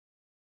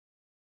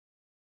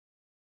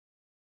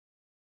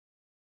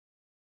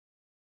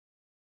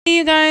Hey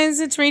you guys,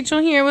 it's Rachel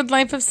here with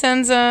Life of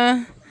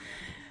Senza.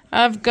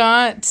 I've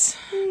got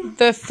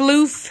the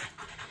floof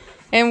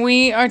and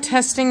we are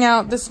testing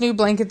out this new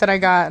blanket that I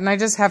got, and I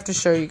just have to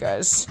show you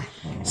guys.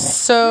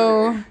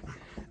 So,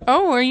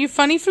 oh, are you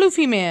funny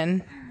floofy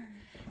man?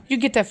 You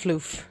get that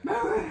floof.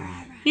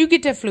 You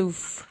get that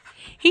floof.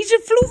 He's a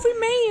floofy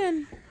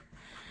man.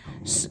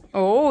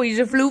 Oh, he's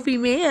a floofy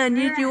man.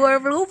 Yes, you are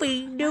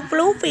floofy. The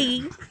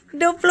floofy.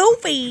 The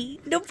floofy.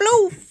 The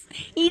floof.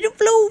 He's a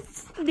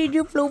floof. Did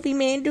you floofy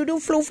man? Do the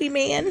floofy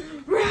man.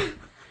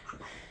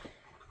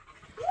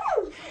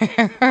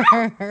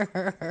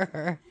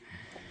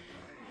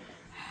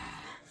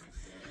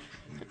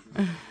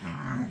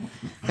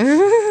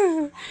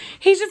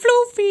 He's a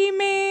floofy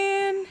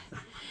man.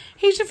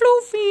 He's a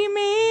floofy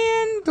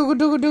man.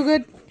 Do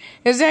good.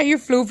 Is that your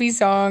floofy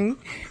song?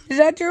 Is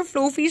that your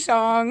floofy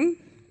song?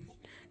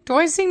 Do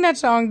I sing that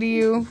song to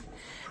you?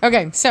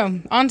 Okay, so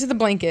on to the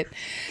blanket.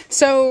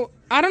 So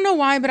I don't know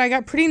why, but I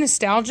got pretty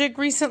nostalgic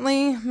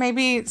recently.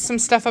 Maybe some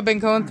stuff I've been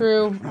going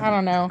through. I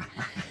don't know.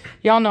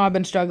 Y'all know I've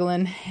been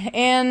struggling.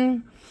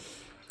 And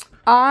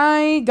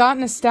I got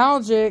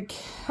nostalgic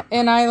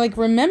and I like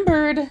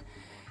remembered.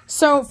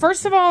 So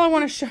first of all, I'm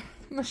going to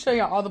show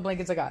y'all all the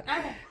blankets I got.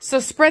 Okay. So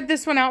spread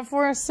this one out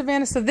for us,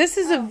 Savannah. So this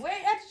is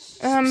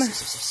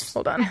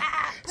hold on.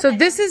 So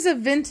this is a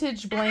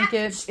vintage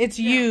blanket. It's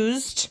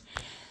used.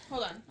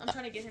 Hold on. I'm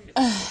trying to get him to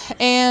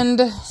and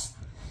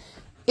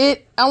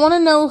I want to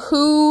know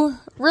who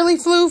really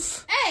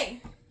floof.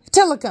 Hey!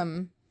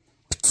 Telecom.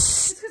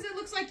 Just because it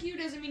looks like you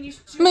doesn't mean you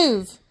should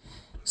move.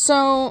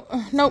 So,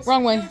 nope,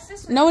 wrong way.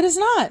 No, it is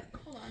not.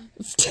 Hold on.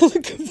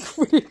 Telecom,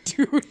 quit it,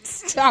 dude.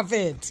 Stop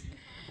it.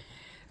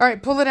 All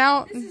right, pull it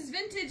out. This is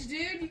vintage,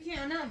 dude. You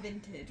can't. Not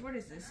vintage. What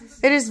is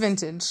this? It is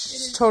vintage.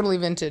 It's totally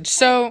vintage.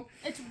 So,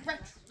 it's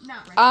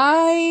not retro.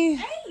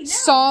 I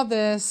saw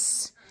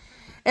this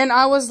and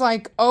I was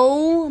like,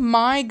 oh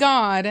my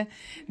God,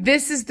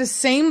 this is the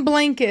same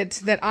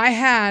blanket that I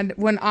had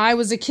when I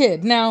was a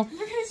kid. Now,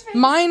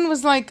 mine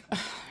was like,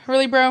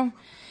 really, bro?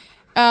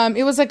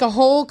 It was like a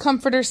whole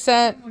comforter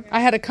set. I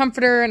had a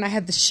comforter and I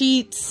had the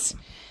sheets.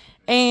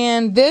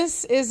 And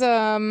this is,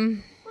 I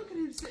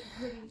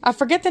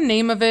forget the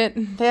name of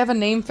it. They have a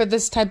name for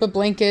this type of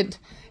blanket.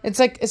 It's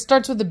like, it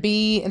starts with a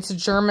B. It's a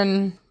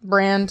German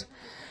brand.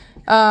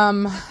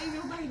 No,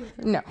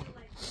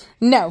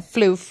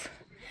 floof.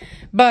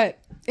 But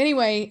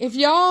anyway, if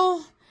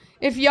y'all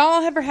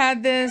ever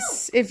had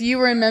this, if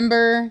you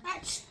remember,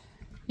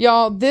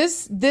 y'all,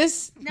 this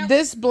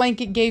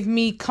blanket gave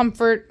me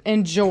comfort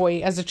and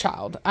joy as a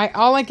child.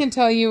 All I can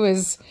tell you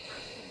is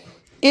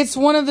it's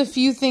one of the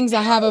few things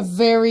I have a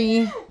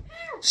very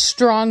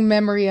strong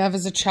memory of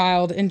as a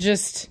child, and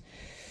just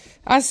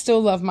I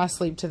still love my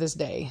sleep to this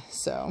day.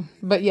 So,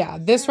 but yeah,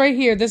 this right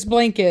here, this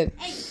blanket,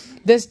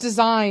 this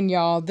design,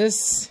 y'all,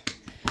 this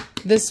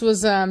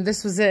was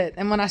it.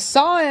 And when I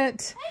saw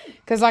it,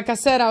 because like I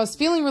said, I was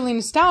feeling really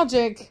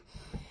nostalgic,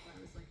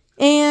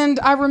 and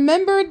I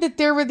remembered that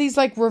there were these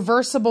like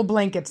reversible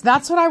blankets.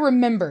 That's what I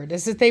remembered,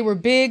 is that they were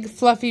big,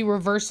 fluffy,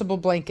 reversible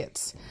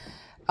blankets.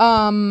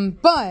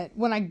 But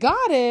when I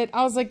got it,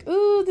 I was like,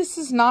 ooh, this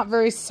is not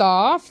very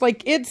soft.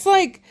 It's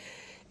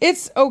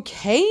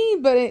okay,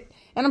 but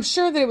and I'm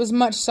sure that it was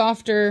much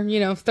softer,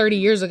 30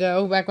 years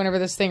ago, back whenever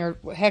this thing, or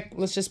heck,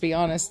 let's just be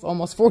honest,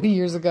 almost 40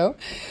 years ago,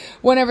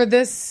 whenever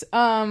this,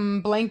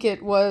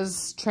 blanket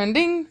was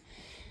trending.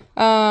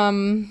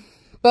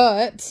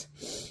 But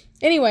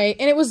anyway,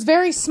 and it was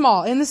very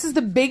small, and this is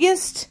the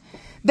biggest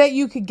that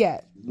you could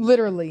get,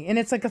 literally. And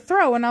it's like a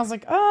throw. And I was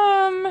like,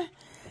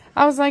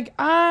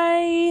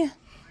 I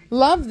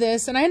love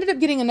this. And I ended up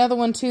getting another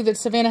one too that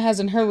Savannah has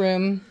in her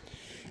room.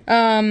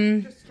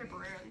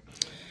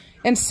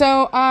 And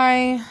so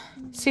I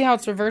see how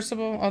it's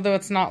reversible, although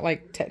it's not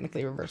like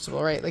technically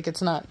reversible, right? Like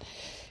it's not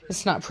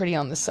pretty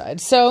on this side.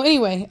 So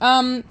anyway,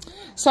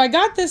 so I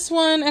got this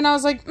one and I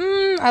was like,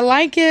 I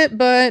like it,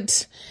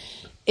 but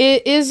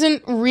it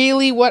isn't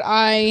really what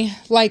I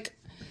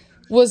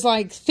was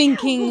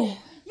thinking. Ow,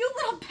 you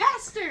little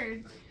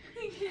bastard.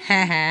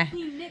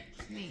 He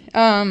nicked me.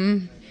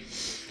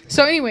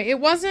 So anyway,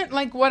 it wasn't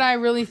like what I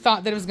really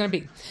thought that it was going to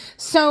be.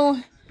 So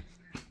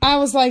I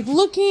was like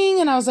looking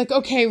and I was like,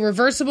 okay,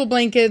 reversible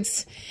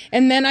blankets.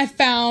 And then I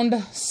found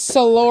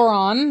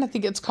Soloron, I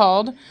think it's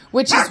called,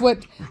 which is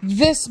what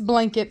this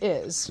blanket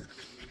is.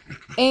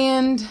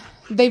 And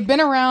they've been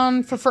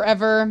around for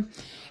forever.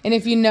 And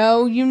if you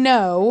know, you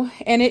know.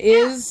 And it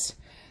is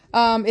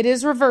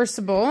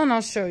reversible, and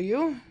I'll show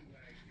you.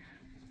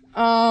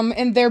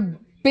 And they're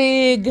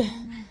big.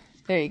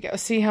 There you go.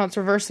 See how it's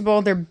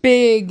reversible? They're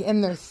big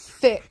and they're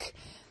thick.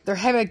 They're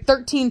heavy, like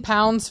 13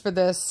 pounds for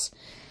this.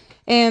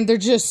 And they're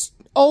just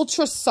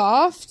ultra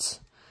soft.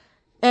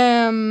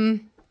 I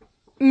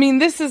mean,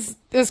 this is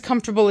as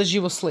comfortable as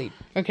you will sleep.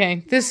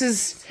 Okay. This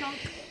is,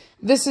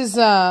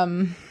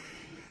 and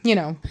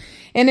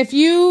if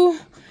you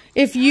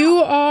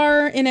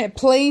are in a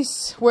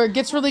place where it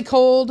gets really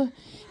cold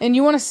and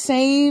you want to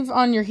save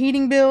on your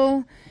heating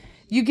bill,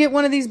 you get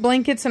one of these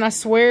blankets, and I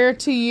swear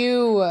to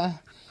you,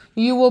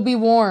 you will be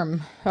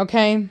warm,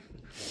 okay?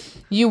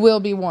 You will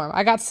be warm.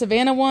 I got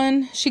Savannah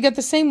one. She got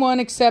the same one,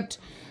 except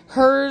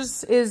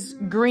hers is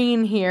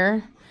green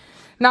here.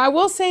 Now, I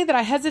will say that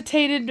I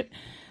hesitated.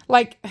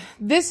 Like,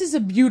 this is a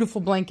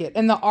beautiful blanket.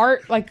 And the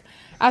art, like,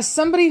 as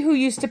somebody who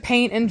used to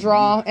paint and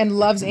draw and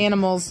loves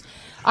animals,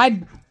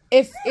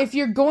 if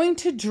you're going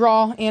to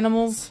draw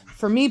animals,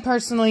 for me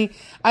personally,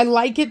 I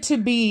like it to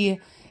be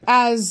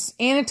as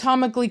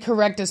anatomically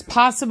correct as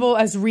possible,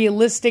 as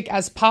realistic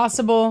as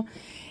possible.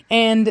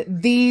 And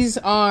these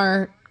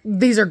are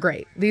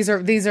great.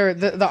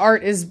 The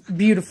art is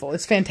beautiful.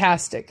 It's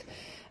fantastic.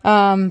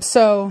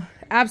 So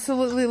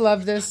absolutely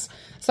love this.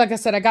 So like I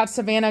said, I got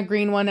Savannah a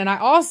green one, and I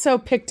also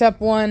picked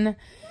up one.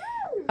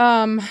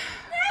 Let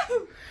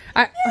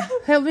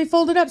me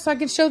fold it up so I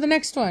can show the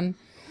next one.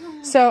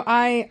 So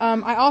I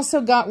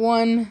also got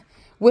one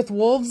with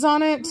wolves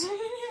on it,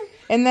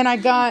 and then I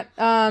got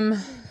I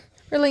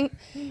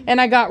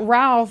got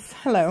Ralph.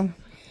 Hello,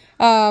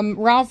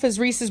 Ralph is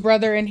Reese's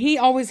brother, and he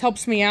always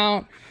helps me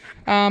out.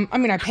 I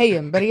mean, I pay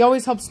him, but he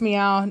always helps me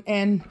out,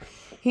 and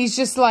he's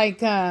just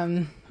like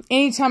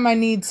anytime I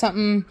need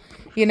something.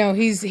 You know,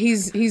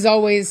 he's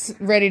always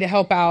ready to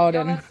help out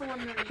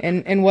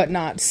and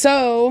whatnot.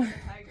 So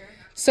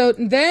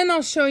then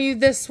I'll show you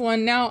this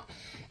one. Now,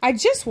 I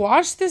just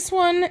washed this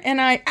one,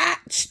 and I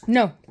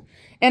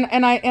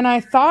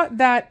thought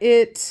that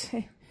it.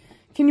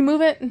 Can you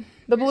move it?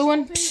 The blue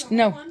one?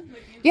 No.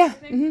 Yeah,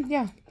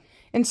 yeah.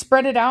 And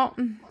spread it out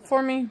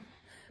for me,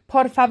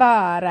 por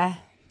favor.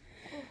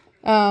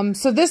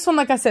 So this one,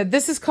 like I said,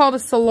 this is called a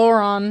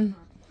Celoron.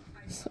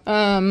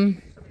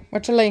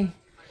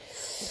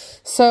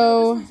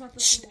 So,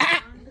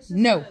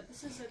 no.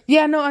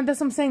 Yeah, no, that's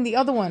what I'm saying. The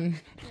other one.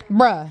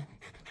 Bruh.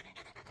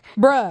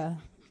 All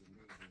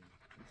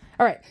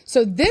right.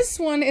 So this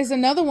one is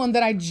another one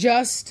that I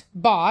just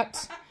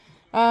bought.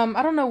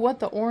 I don't know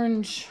what the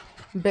orange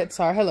bits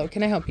are. Hello,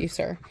 can I help you,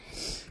 sir?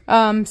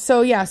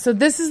 So yeah, so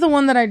this is the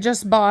one that I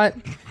just bought.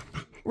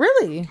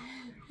 Really?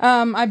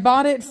 I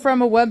bought it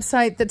from a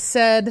website that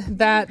said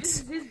that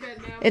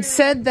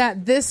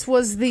this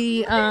was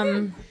the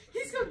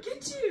He's gonna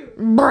get you.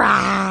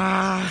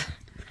 Brah.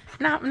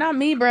 Not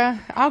me, bruh.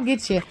 I'll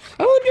get you.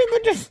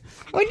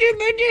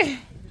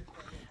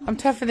 I'm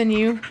tougher than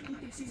you.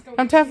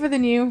 I'm tougher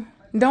than you.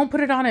 Don't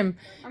put it on him.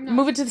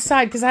 Move it to the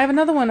side, because I have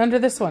another one under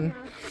this one.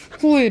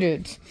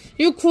 Included.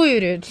 You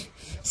included.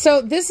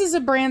 So this is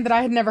a brand that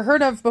I had never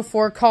heard of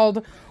before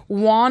called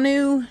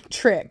Wanu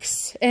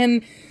Tricks.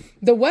 And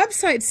the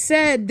website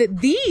said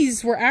that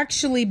these were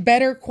actually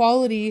better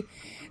quality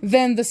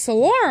than the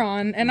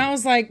Celoron, and I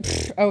was like,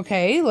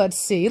 okay, let's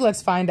see,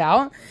 let's find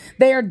out.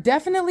 They are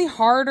definitely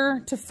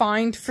harder to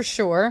find for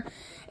sure,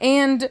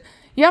 and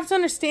you have to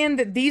understand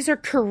that these are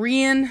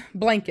Korean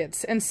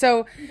blankets, and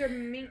so they're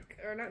mink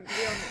or not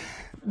real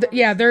mink.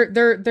 Yeah,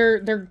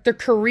 they're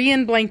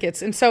Korean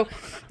blankets, and so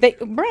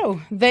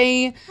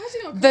the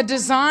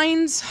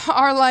designs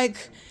are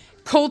like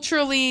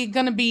culturally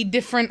gonna be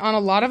different on a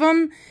lot of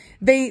them.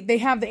 They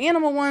have the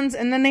animal ones,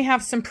 and then they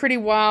have some pretty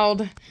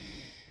wild.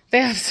 They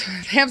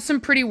have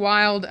some pretty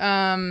wild,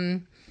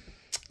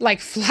 like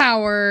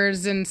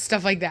flowers and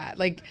stuff like that.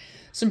 Like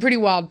some pretty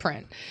wild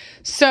print.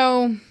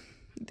 So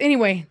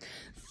anyway,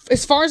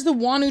 as far as the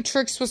Wanu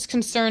Tricks was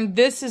concerned,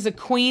 this is a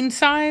queen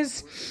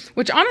size,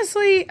 which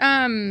honestly,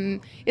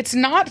 it's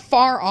not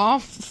far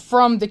off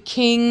from the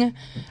king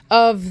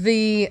of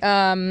the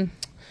other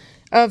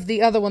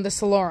one, the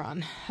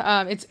Celoron.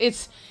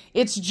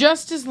 It's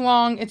just as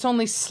long. It's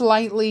only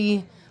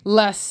slightly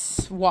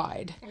less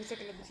wide. I was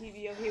looking at the TV.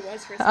 He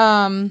was for a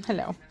second.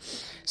 Hello.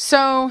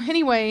 So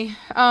anyway,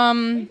 Are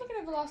you looking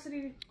at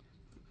velocity?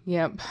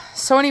 Yep.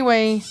 So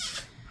anyway,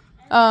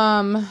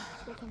 Come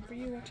for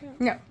you. Watch out.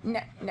 no.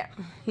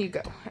 Here you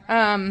go.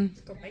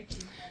 Go bite you.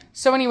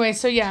 So anyway,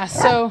 so yeah,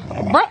 so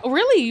bro,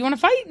 really, you want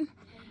to fight?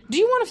 Do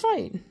you want to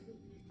fight? Do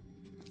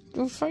you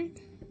want to fight?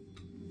 Do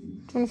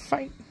you want to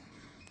fight?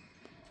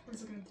 I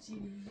was looking at the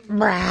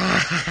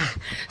TV.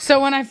 So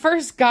when I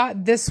first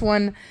got this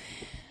one,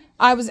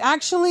 I was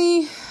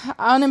actually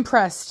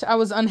unimpressed. I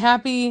was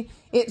unhappy.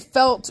 It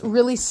felt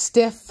really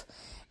stiff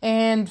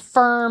and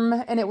firm,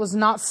 and it was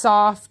not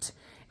soft,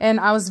 and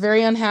I was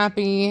very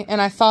unhappy,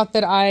 and I thought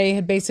that I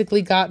had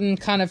basically gotten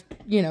kind of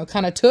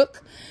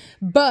took.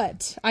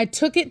 But I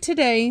took it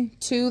today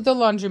to the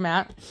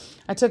laundromat.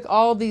 I took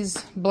all these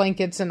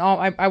blankets and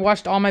I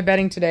washed all my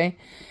bedding today.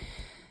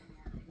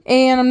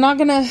 And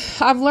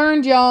I've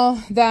learned, y'all,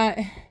 that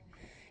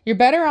you're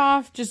better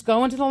off just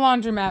going to the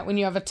laundromat when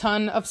you have a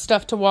ton of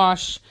stuff to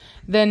wash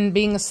than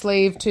being a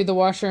slave to the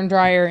washer and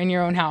dryer in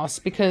your own house,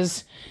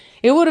 because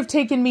it would have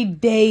taken me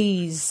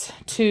days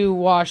to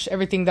wash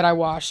everything that I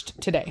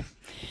washed today.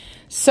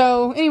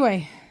 So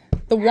anyway,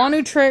 the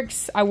Wanu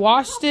Tricks, I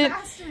washed it.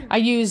 I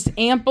used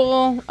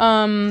ample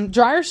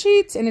dryer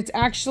sheets, and it's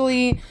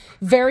actually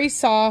very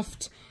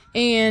soft.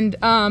 And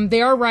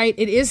they are right.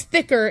 It is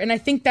thicker, and I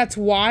think that's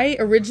why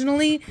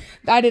originally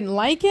I didn't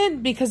like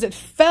it, because it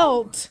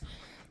felt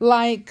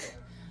like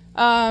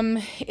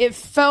I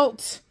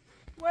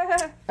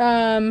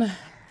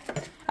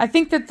I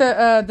think that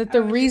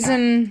the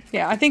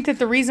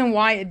reason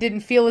why it didn't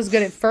feel as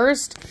good at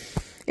first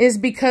is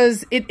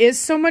because it is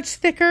so much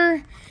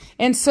thicker,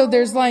 and so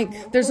there's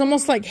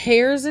almost like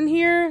hairs in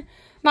here,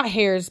 not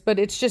hairs, but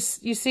it's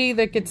just, you see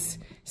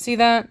see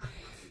that,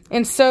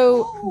 and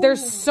so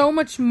there's so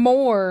much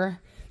more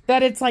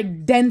that it's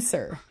like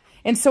denser,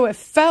 and so it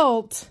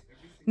felt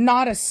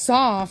not as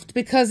soft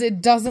because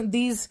it doesn't,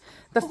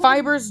 the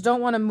fibers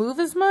don't want to move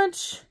as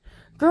much.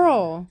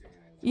 Girl,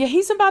 yeah,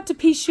 he's about to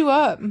piece you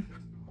up. I'm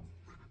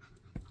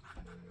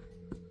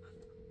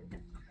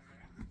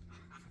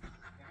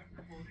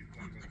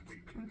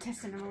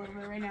testing him a little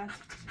bit right now.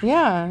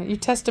 Yeah, you're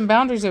testing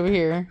boundaries over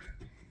here.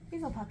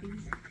 These little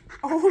puppies.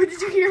 Oh, did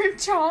you hear him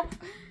chomp?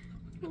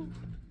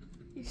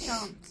 He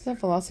chomped. Is that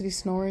Velocity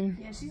snoring?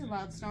 Yeah, she's a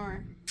loud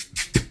snorer.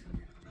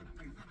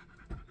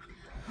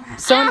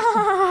 So,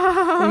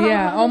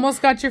 yeah,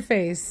 almost got your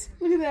face.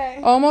 Look at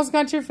that. Almost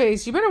got your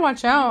face. You better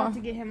watch out. I'm about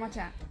to get him. Watch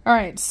out. All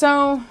right,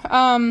 so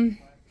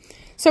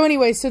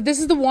anyway, so this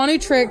is the Wanu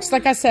Tricks.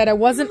 Like I said, I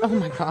wasn't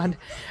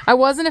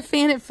a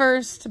fan at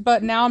first,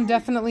 but now I'm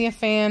definitely a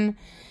fan.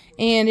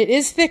 And it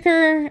is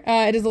thicker.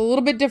 It is a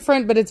little bit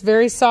different, but it's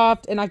very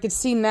soft. And I could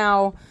see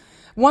now,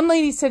 one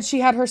lady said she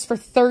had hers for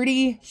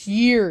 30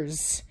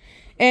 years,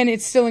 and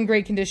it's still in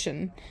great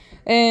condition.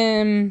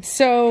 And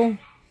so,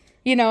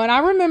 you know, and I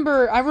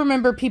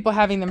remember people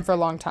having them for a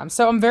long time.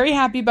 So I'm very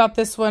happy about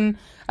this one.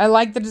 I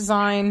like the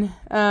design.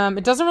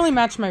 It doesn't really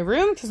match my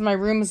room because my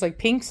room is like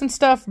pinks and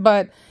stuff,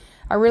 but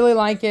I really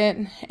like it.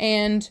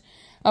 And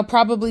I'll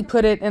probably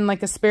put it in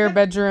like a spare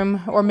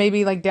bedroom or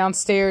maybe like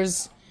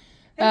downstairs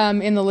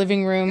in the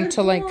living room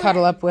to like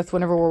cuddle up with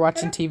whenever we're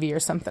watching TV or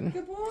something.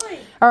 Good boy.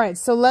 All right,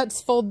 so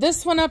let's fold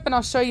this one up and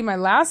I'll show you my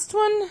last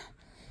one.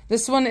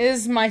 This one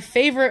is my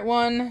favorite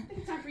one.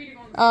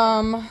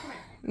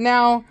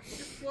 Now,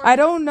 I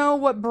don't know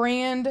what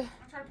brand. I'm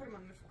trying to put him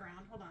on the ground.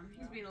 Hold on.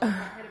 He's being a little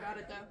head about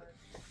it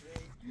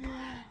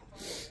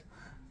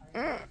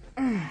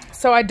though.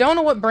 So I don't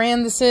know what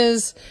brand this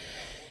is.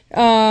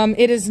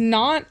 It is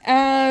not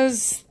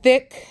as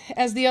thick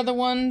as the other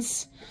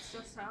ones.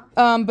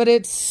 But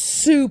it's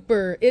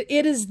super.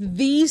 It is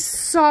the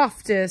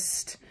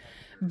softest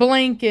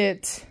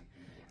blanket.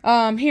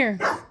 Here.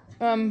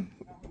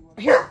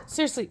 Here.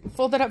 Seriously,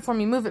 fold that up for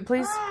me. Move it,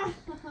 please.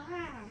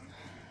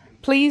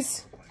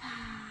 Please.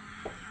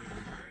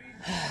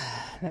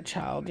 That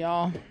child,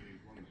 y'all.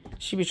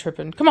 She be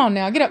tripping. Come on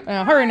now. Get up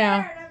now. Hurry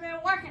now.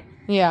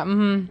 Yeah,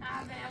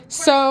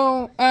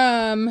 So,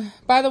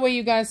 by the way,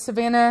 you guys,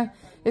 Savannah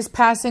is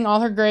passing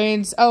all her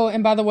grades. Oh,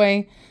 and by the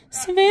way,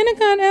 Savannah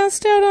got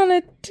asked out on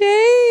a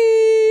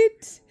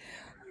date.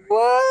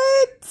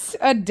 What?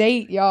 A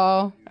date,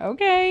 y'all.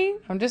 Okay.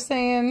 I'm just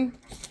saying.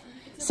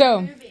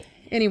 So,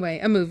 anyway,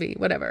 a movie,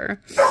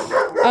 whatever.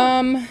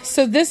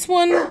 So this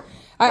one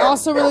I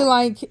also really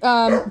like.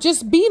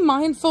 Just be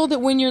mindful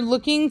that when you're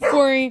looking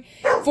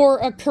for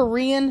a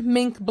Korean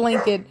mink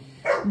blanket,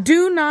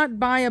 do not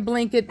buy a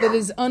blanket that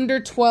is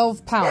under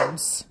 12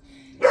 pounds.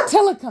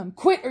 Telecom,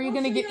 quit or you're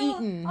going to get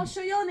eaten. I'll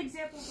show y'all an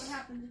example of what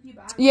happens if you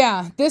buy it.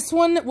 Yeah, this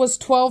one was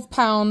 12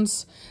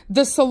 pounds.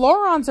 The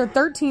Solorons are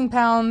 13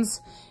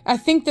 pounds. I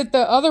think that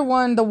the other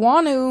one, the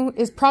Wanu,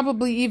 is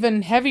probably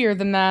even heavier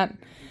than that.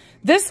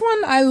 This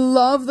one, I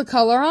love the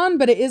color on,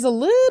 but it is a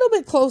little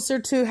bit closer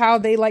to how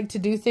they like to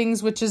do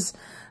things, which is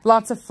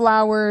lots of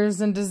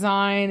flowers and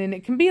design, and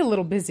it can be a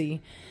little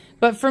busy.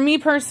 But for me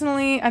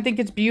personally, I think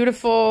it's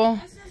beautiful.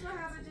 This is what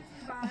happens if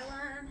you buy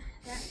one.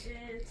 That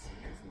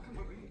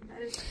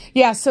is...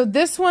 Yeah, so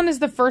this one is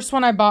the first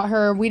one I bought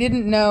her. We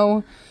didn't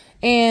know,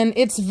 and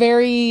it's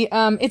very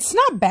it's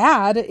not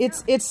bad.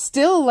 It's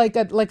still like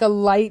a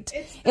light,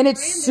 and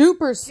it's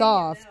super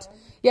soft.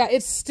 Yeah,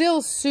 it's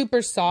still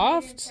super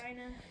soft.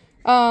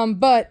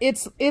 But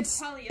it's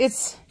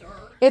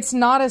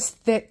not as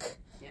thick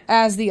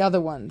as the other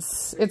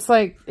ones. It's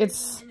like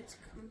it's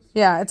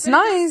nice.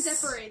 It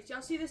separates.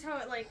 Y'all see this? How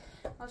it like?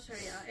 I'll show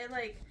you. It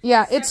like.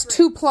 Yeah, it's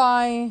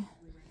 2-ply.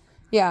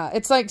 Yeah,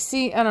 it's like,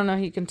 see, I don't know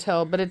if you can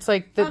tell, but it's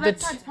like that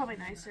side's probably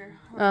nicer.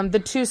 The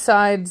two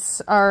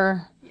sides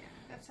are. Yeah,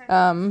 that side.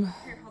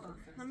 Here, hold on.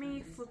 Let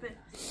me flip it.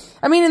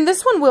 I mean, and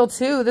this one will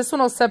too. This one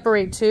will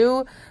separate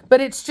too,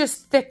 but it's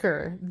just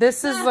thicker.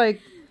 This is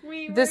like.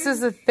 This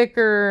is a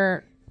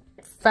thicker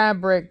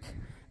fabric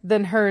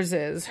than hers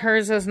is.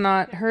 Hers is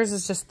not. Hers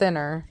is just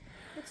thinner.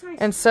 Nice.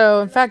 And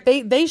so, in fact,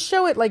 they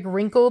show it like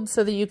wrinkled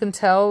so that you can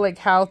tell like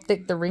how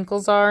thick the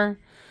wrinkles are.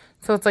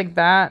 So it's like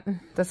that.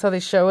 That's how they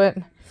show it.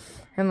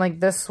 And like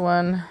this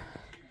one.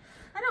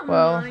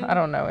 I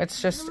don't know. It's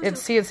just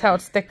it's how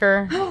it's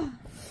thicker.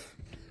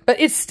 But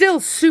it's still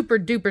super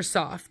duper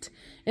soft.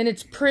 And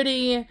it's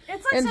pretty.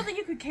 It's like something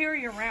you could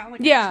carry around.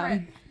 Like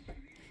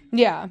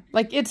yeah,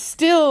 like it's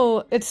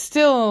still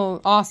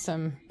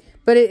awesome,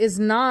 but it is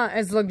not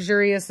as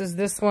luxurious as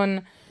this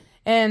one,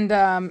 and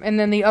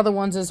then the other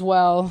ones as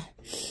well.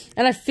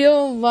 And I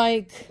feel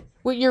like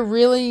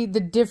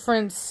the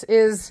difference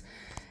is,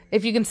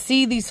 if you can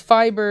see these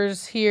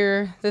fibers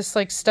here, this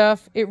like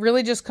stuff, it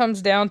really just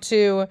comes down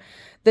to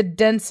the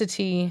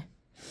density.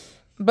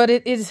 but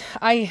it is,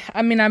 I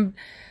mean,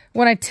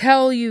 when I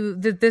tell you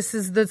that this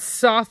is the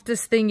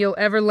softest thing you'll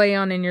ever lay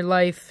on in your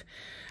life,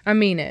 I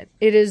mean it.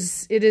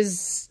 It's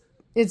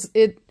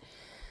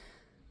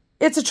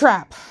a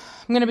trap.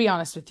 I'm going to be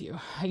honest with you.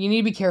 You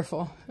need to be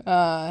careful.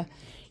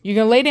 You're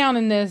going to lay down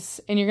in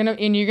this and you're going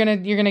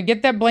to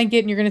get that blanket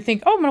and you're going to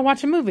think, "Oh, I'm going to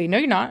watch a movie." No,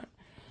 you're not.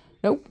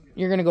 Nope.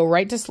 You're going to go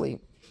right to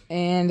sleep.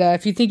 And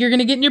if you think you're going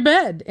to get in your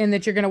bed and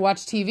that you're going to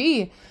watch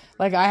TV,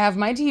 like I have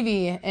my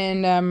TV,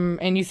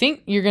 and you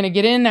think you're going to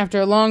get in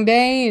after a long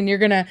day and you're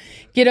going to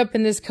get up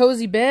in this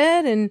cozy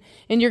bed and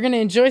you're going to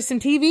enjoy some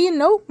TV, and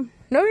nope.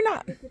 No, you're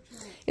not.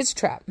 It's a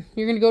trap.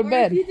 You're going to go to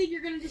bed. If you think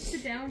you're going to just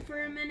sit down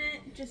for a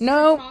minute, just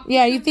no.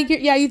 Yeah, you think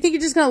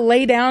you're just going to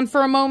lay down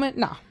for a moment?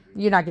 No,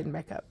 you're not getting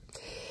back up.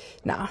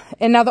 No.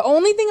 And now the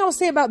only thing I'll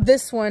say about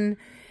this one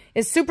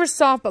is super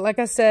soft, but like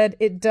I said,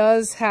 it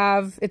does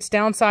have its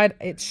downside.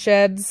 It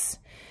sheds.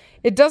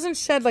 It doesn't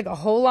shed like a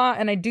whole lot,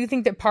 and I do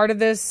think that part of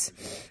this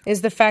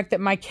is the fact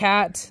that my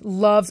cat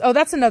loves... Oh,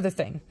 that's another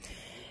thing.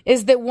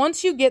 Is that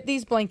once you get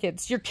these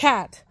blankets, your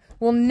cat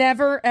will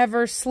never,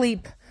 ever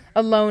sleep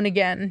alone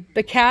again.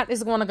 The cat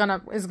is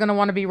gonna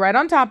want to be right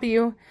on top of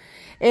you,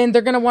 and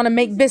they're going to want to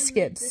make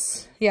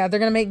biscuits. Yeah, they're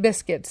going to make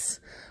biscuits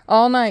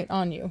all night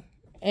on you.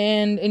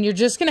 And you're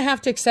just going to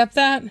have to accept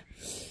that,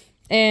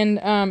 and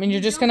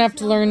you're just going to have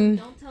to learn...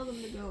 Don't tell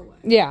them to go away.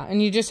 Yeah,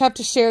 and you just have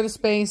to share the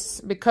space,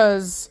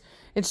 because...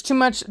 It's too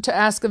much to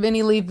ask of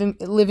any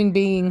living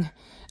being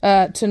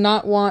to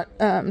not want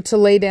to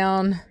lay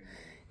down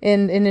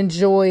and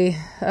enjoy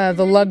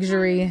the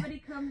luxury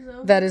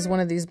that is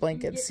one of these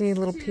blankets. See,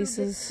 little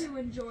pieces. To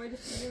enjoy the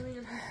feeling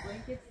of these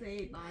blankets,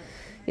 they buy it.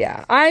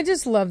 Yeah, I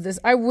just love this.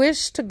 I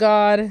wish to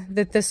God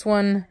that this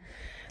one,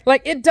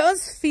 like, it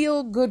does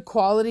feel good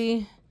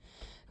quality,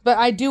 but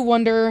I do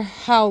wonder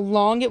how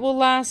long it will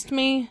last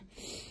me.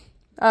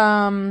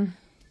 And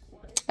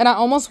I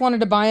almost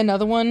wanted to buy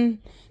another one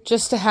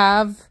just to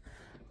have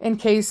in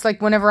case,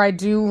 like, whenever I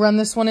do run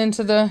this one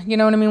into the, you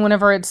know what I mean?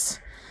 Whenever it's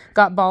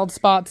got bald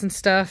spots and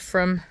stuff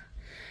from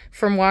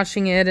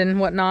washing it and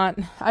whatnot.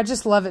 I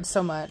just love it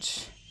so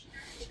much.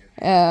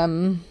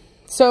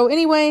 So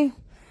anyway,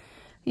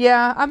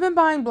 yeah, I've been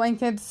buying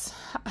blankets.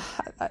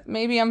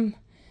 Maybe I'm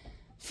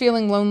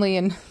feeling lonely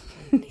and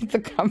need the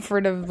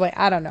comfort of, like,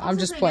 I don't know. I'm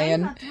just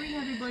playing. Got 3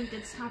 heavy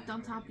blankets topped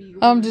on top of you.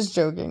 I'm just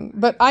joking.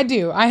 But I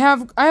do. I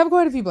have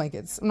quite a few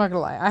blankets. I'm not gonna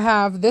lie. I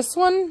have this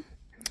one.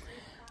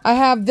 I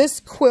have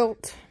this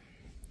quilt,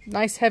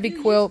 nice heavy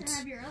quilt,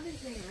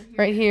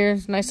 right here,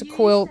 nice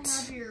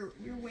quilt,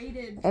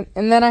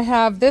 and then I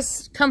have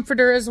this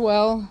comforter as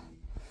well.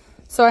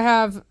 So I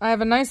have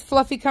a nice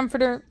fluffy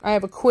comforter, I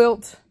have a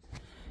quilt,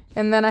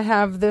 and then I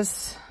have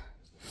this.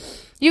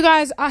 You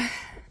guys,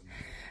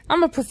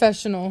 I'm a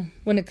professional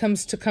when it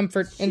comes to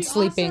comfort and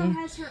sleeping.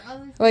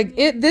 Like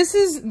this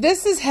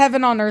is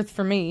heaven on earth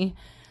for me.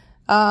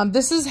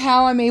 This is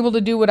how I'm able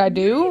to do what I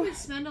do. You don't even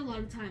spend a lot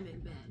of time in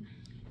bed.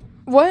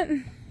 What?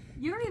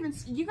 You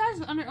guys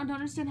don't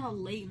understand how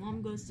late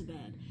Mom goes to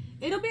bed.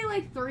 It'll be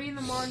like 3 in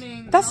the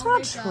morning. That's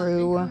not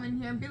true. Come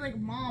in here and be like,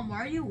 "Mom, why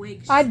are you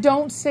awake?" I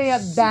don't stay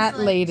up that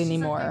late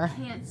anymore. Like,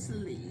 I can't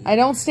sleep. I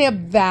don't stay up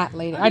that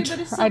late.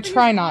 Okay, I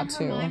try not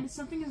to. Mind, if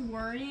something is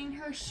worrying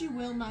her, she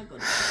will not go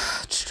to bed.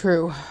 It's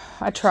true.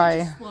 I try.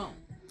 She just won't.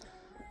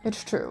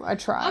 It's true. I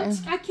try.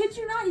 I kid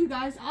you not, you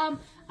guys. I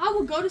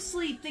will go to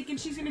sleep thinking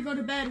she's gonna go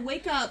to bed.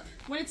 Wake up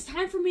when it's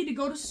time for me to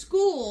go to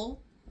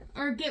school.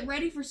 Or get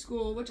ready for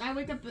school, which I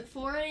wake up at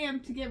 4 a.m.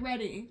 to get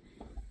ready.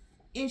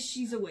 And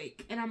she's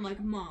awake. And I'm like,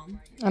 "Mom."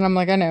 And I'm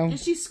like, "I know." And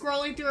she's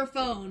scrolling through her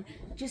phone.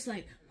 Just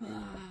like, and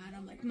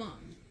I'm like, "Mom,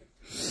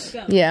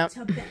 go yeah.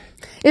 to bed."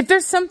 If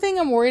there's something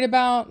I'm worried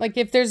about, like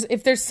if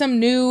there's some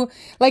new,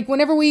 like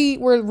whenever we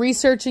were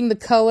researching the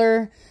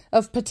color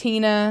of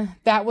patina,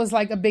 that was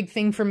like a big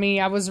thing for me.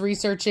 I was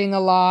researching a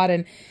lot.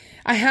 And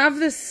I have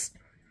this...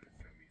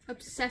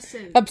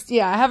 Obsessive.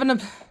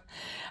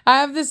 I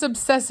have this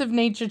obsessive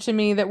nature to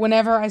me that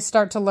whenever I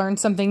start to learn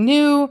something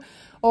new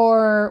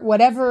or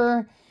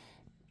whatever,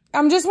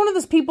 I'm just one of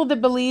those people that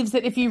believes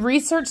that if you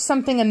research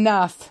something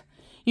enough,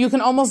 you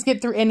can almost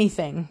get through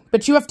anything,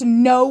 but you have to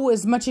know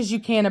as much as you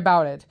can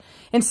about it.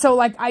 And so,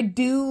 like, I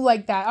do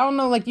like that. I don't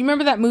know, like, you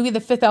remember that movie, The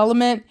Fifth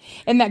Element,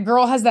 and that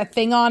girl has that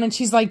thing on and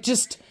she's like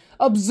just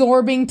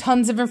absorbing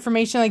tons of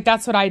information? Like,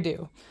 that's what I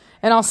do.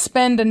 And I'll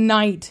spend a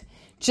night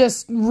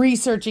just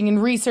researching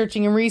and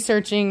researching and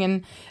researching,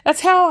 and that's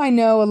how I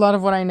know a lot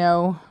of what I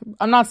know.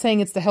 I'm not saying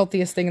it's the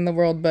healthiest thing in the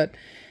world, but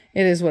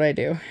it is what I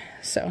do.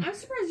 So I'm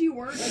surprised you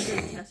weren't a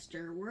good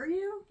tester, were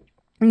you?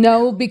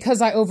 No,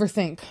 because I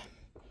overthink.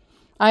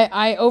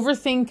 I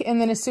overthink, and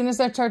then as soon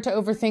as I start to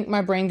overthink,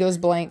 my brain goes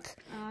blank,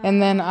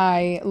 and then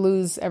I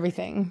lose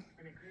everything.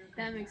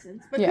 That makes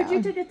sense. But could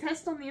you take a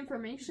test on the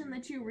information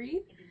that you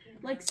read?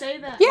 Like, say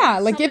that... Yeah,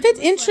 like, if it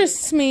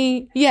interests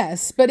me,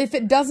 yes. But if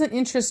it doesn't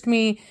interest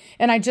me,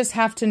 and I just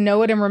have to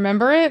know it and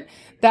remember it,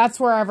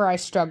 that's wherever I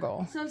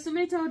struggle. So if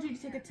somebody told you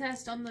to take a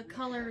test on the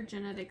color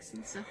genetics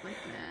and stuff like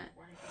that,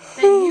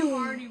 that you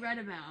already read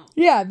about.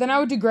 Yeah, then I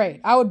would do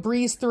great. I would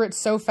breeze through it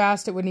so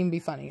fast it wouldn't even be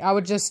funny. I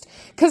would just,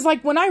 because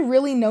like when I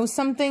really know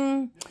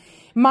something,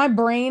 my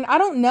brain, I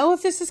don't know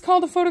if this is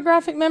called a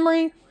photographic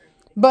memory,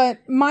 but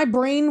my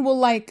brain will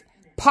like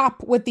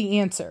pop with the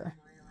answer.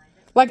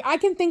 Like I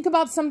can think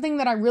about something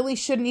that I really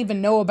shouldn't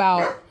even know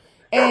about,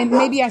 and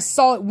maybe I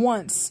saw it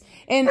once,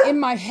 and in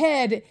my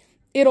head,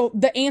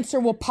 the answer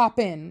will pop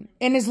in.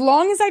 And as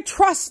long as I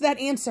trust that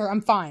answer,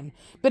 I'm fine.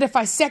 But if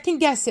I second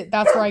guess it,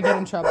 that's where I get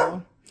in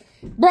trouble.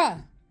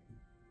 Bruh,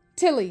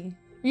 Tilly,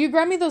 will you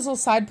grab me those little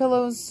side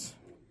pillows?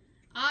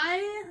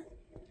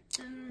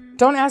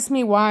 Don't ask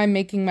me why I'm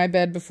making my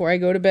bed before I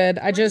go to bed.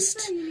 I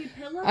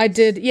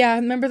did. Yeah,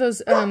 remember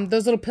those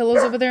little pillows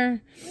over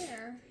there?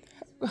 Where?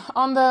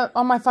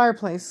 On my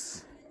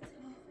fireplace.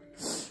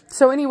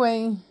 So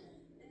anyway,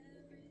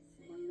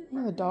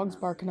 what are the dogs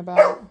barking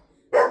about?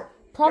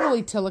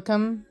 Probably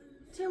Tillicum.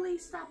 Tilly,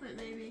 stop it,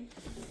 baby.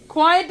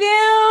 Quiet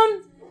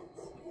down.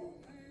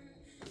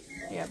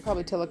 Yeah,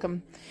 probably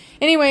Tillicum.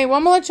 Anyway, well,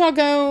 I'm gonna let y'all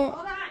go.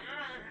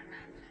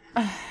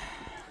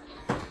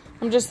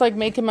 I'm just like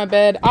making my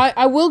bed.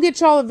 I will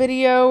get y'all a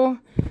video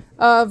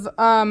of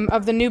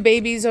the new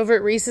babies over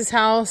at Reese's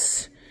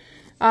house.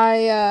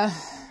 I've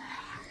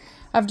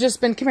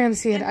just been, come here and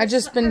see it. Her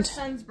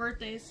son's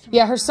birthday is tomorrow.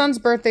 Yeah, her son's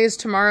birthday is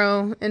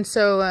tomorrow, and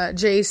so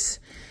Jace.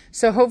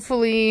 So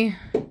hopefully,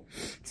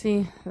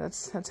 see,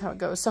 that's how it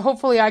goes. So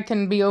hopefully I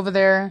can be over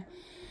there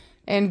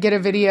and get a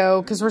video,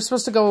 because we're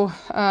supposed to go,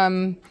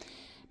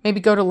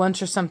 maybe go to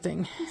lunch or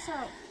something. Peace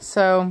out.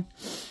 So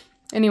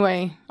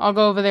anyway, I'll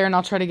go over there and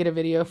I'll try to get a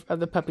video of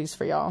the puppies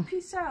for y'all.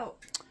 Peace out.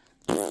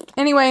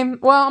 Anyway,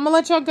 well, I'm gonna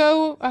let y'all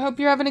go. I hope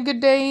you're having a good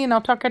day, and I'll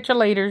talk at you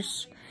later.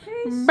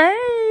 Peace.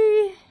 Bye.